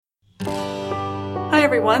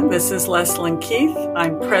everyone. This is Leslyn Keith.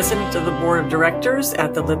 I'm president of the board of directors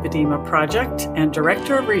at the Lipedema Project and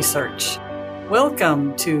director of research.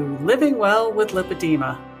 Welcome to Living Well with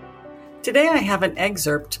Lipedema. Today I have an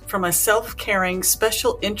excerpt from a self-caring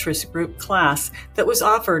special interest group class that was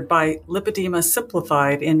offered by Lipedema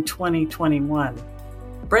Simplified in 2021.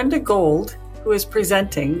 Brenda Gold, who is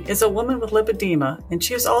presenting, is a woman with lipedema, and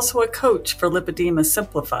she is also a coach for Lipedema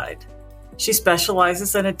Simplified. She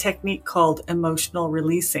specializes in a technique called emotional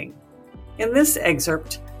releasing. In this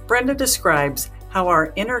excerpt, Brenda describes how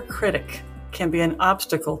our inner critic can be an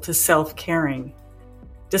obstacle to self-caring.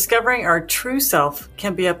 Discovering our true self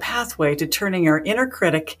can be a pathway to turning our inner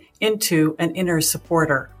critic into an inner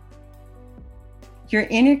supporter. Your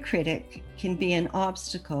inner critic can be an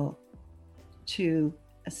obstacle to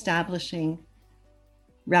establishing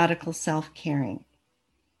radical self-caring.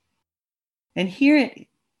 And here at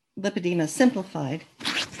Lipedema Simplified,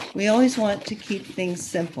 we always want to keep things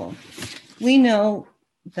simple. We know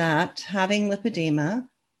that having lipedema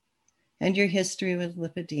and your history with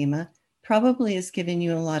lipedema probably has given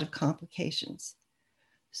you a lot of complications.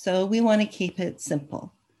 So we want to keep it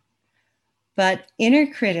simple. But inner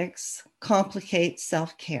critics complicate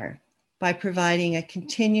self-care by providing a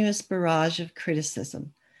continuous barrage of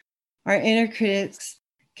criticism. Our inner critics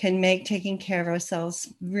can make taking care of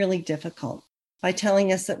ourselves really difficult by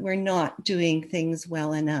telling us that we're not doing things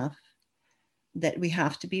well enough, that we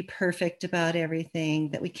have to be perfect about everything,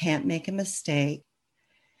 that we can't make a mistake,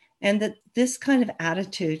 and that this kind of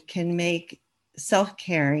attitude can make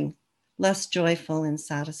self-caring less joyful and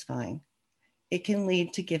satisfying. It can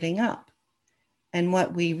lead to giving up. And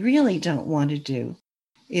what we really don't want to do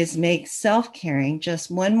is make self-caring just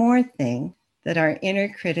one more thing that our inner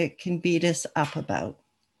critic can beat us up about.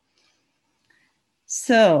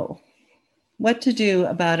 So, what to do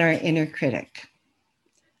about our inner critic?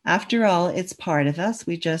 After all, it's part of us.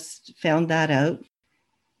 We just found that out.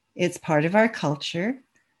 It's part of our culture.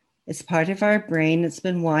 It's part of our brain. It's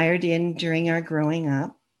been wired in during our growing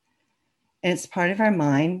up. And it's part of our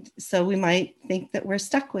mind. So we might think that we're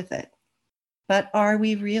stuck with it. But are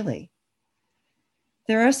we really?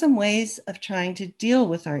 There are some ways of trying to deal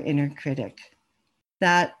with our inner critic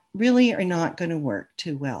that really are not going to work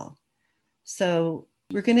too well. So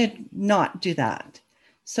we're going to not do that.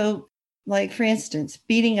 So, like, for instance,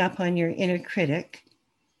 beating up on your inner critic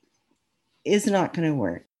is not going to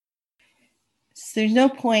work. So there's no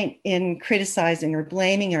point in criticizing or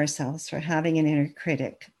blaming ourselves for having an inner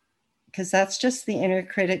critic, because that's just the inner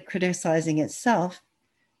critic criticizing itself,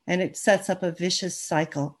 and it sets up a vicious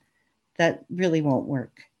cycle that really won't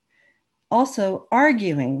work. Also,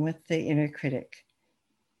 arguing with the inner critic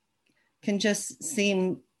can just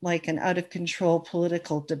seem like an out-of-control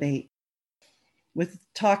political debate with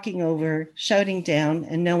talking over, shouting down,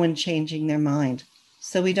 and no one changing their mind.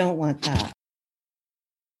 So we don't want that.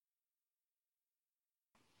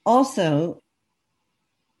 Also,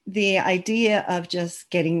 the idea of just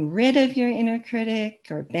getting rid of your inner critic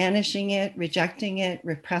or banishing it, rejecting it,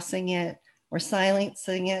 repressing it, or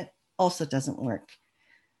silencing it also doesn't work.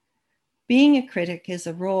 Being a critic is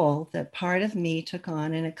a role that part of me took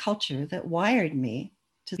on in a culture that wired me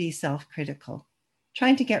to be self-critical.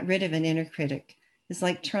 Trying to get rid of an inner critic is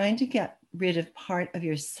like trying to get rid of part of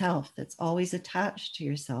yourself that's always attached to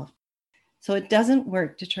yourself. So it doesn't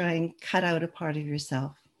work to try and cut out a part of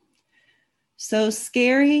yourself. So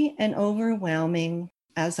scary and overwhelming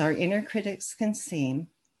as our inner critics can seem,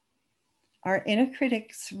 our inner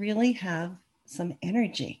critics really have some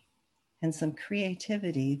energy and some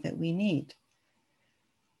creativity that we need.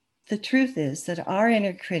 The truth is that our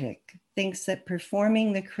inner critic thinks that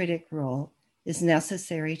performing the critic role is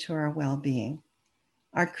necessary to our well-being.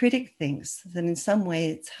 Our critic thinks that in some way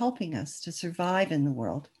it's helping us to survive in the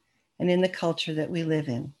world and in the culture that we live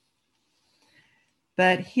in.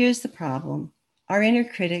 But here's the problem. Our inner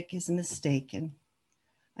critic is mistaken.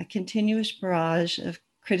 A continuous barrage of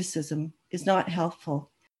criticism is not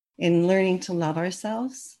helpful in learning to love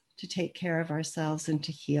ourselves, to take care of ourselves, and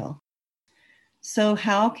to heal. So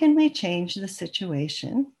how can we change the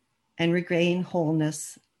situation and regain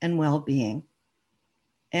wholeness and well-being?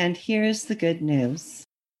 And here's the good news.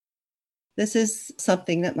 This is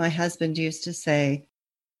something that my husband used to say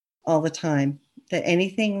all the time, that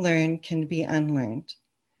anything learned can be unlearned.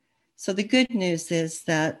 So the good news is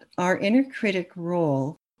that our inner critic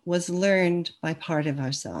role was learned by part of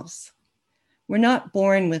ourselves. We're not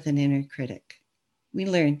born with an inner critic. We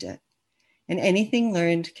learned it. And anything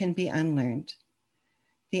learned can be unlearned.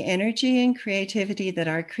 The energy and creativity that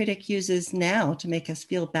our critic uses now to make us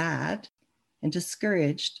feel bad and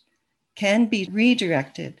discouraged can be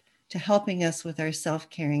redirected to helping us with our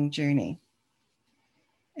self-caring journey.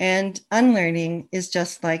 And unlearning is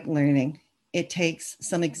just like learning. It takes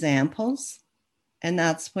some examples, and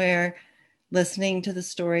that's where listening to the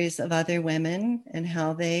stories of other women and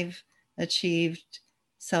how they've achieved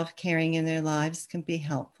self-caring in their lives can be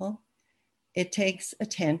helpful. It takes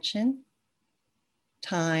attention,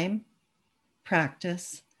 time,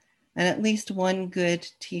 practice, and at least one good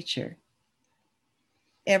teacher.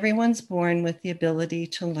 Everyone's born with the ability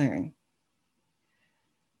to learn.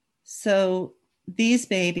 So these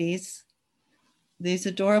babies, these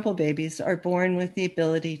adorable babies, are born with the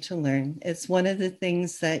ability to learn. It's one of the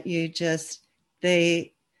things that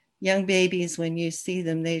young babies, when you see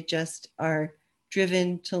them, they just are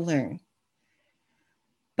driven to learn.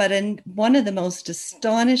 But one of the most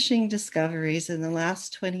astonishing discoveries in the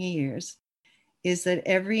last 20 years is that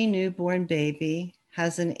every newborn baby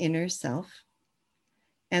has an inner self.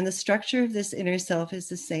 And the structure of this inner self is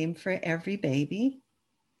the same for every baby,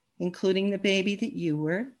 including the baby that you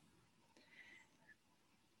were,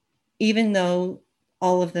 even though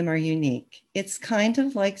all of them are unique. It's kind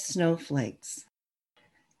of like snowflakes.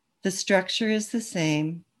 The structure is the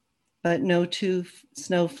same, but no two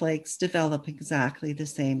snowflakes develop exactly the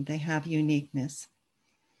same. They have uniqueness.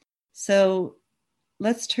 So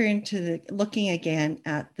let's turn to looking again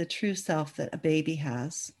at the true self that a baby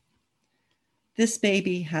has. This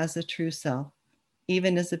baby has a true self,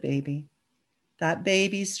 even as a baby. That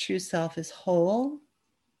baby's true self is whole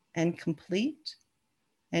and complete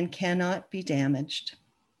and cannot be damaged.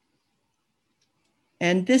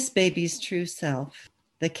 And this baby's true self,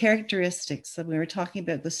 the characteristics that we were talking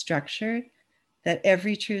about, the structure that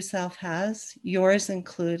every true self has, yours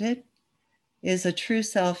included, is a true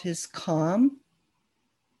self is calm,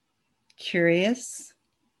 curious,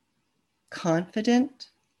 confident,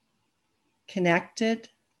 connected,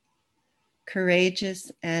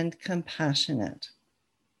 courageous, and compassionate.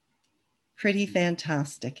 Pretty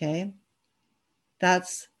fantastic, eh?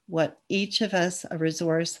 That's what each of us, a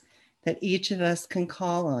resource that each of us can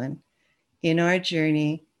call on in our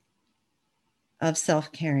journey of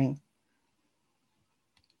self-caring.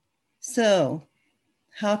 So,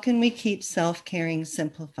 how can we keep self-caring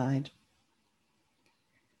simplified?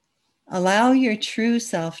 Allow your true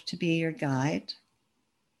self to be your guide.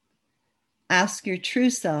 Ask your true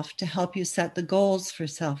self to help you set the goals for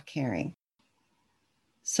self-caring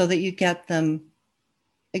so that you get them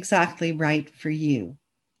exactly right for you.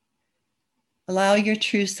 Allow your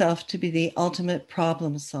true self to be the ultimate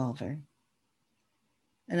problem solver.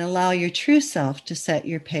 And allow your true self to set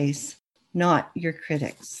your pace, not your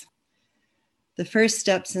critics. The first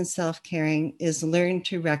steps in self-caring is learn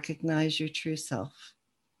to recognize your true self.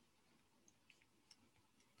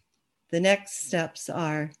 The next steps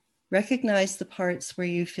are recognize the parts where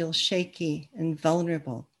you feel shaky and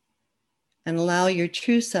vulnerable, and allow your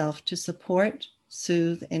true self to support,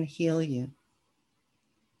 soothe, and heal you.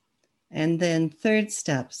 And then third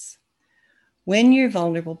steps, when your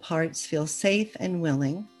vulnerable parts feel safe and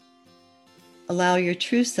willing, allow your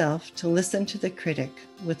true self to listen to the critic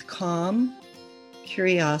with calm,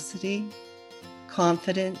 curiosity,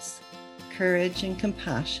 confidence, courage, and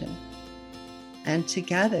compassion. And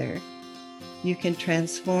together, you can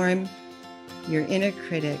transform your inner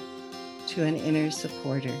critic to an inner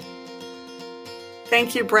supporter.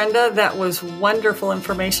 Thank you, Brenda. That was wonderful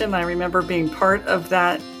information. I remember being part of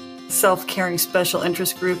that self-caring special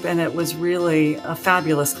interest group, and it was really a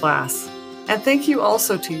fabulous class. And thank you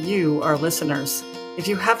also to you, our listeners. If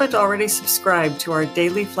you haven't already subscribed to our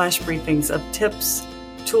daily flash briefings of tips,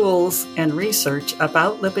 tools, and research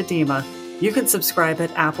about lipedema, you can subscribe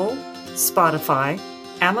at Apple, Spotify,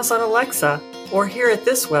 Amazon Alexa, or here at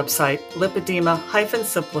this website,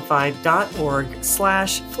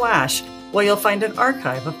 lipedema-simplified.org/flash, where you'll find an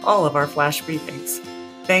archive of all of our flash briefings.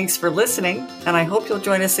 Thanks for listening, and I hope you'll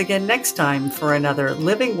join us again next time for another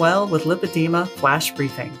Living Well with Lipedema flash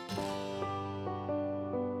briefing.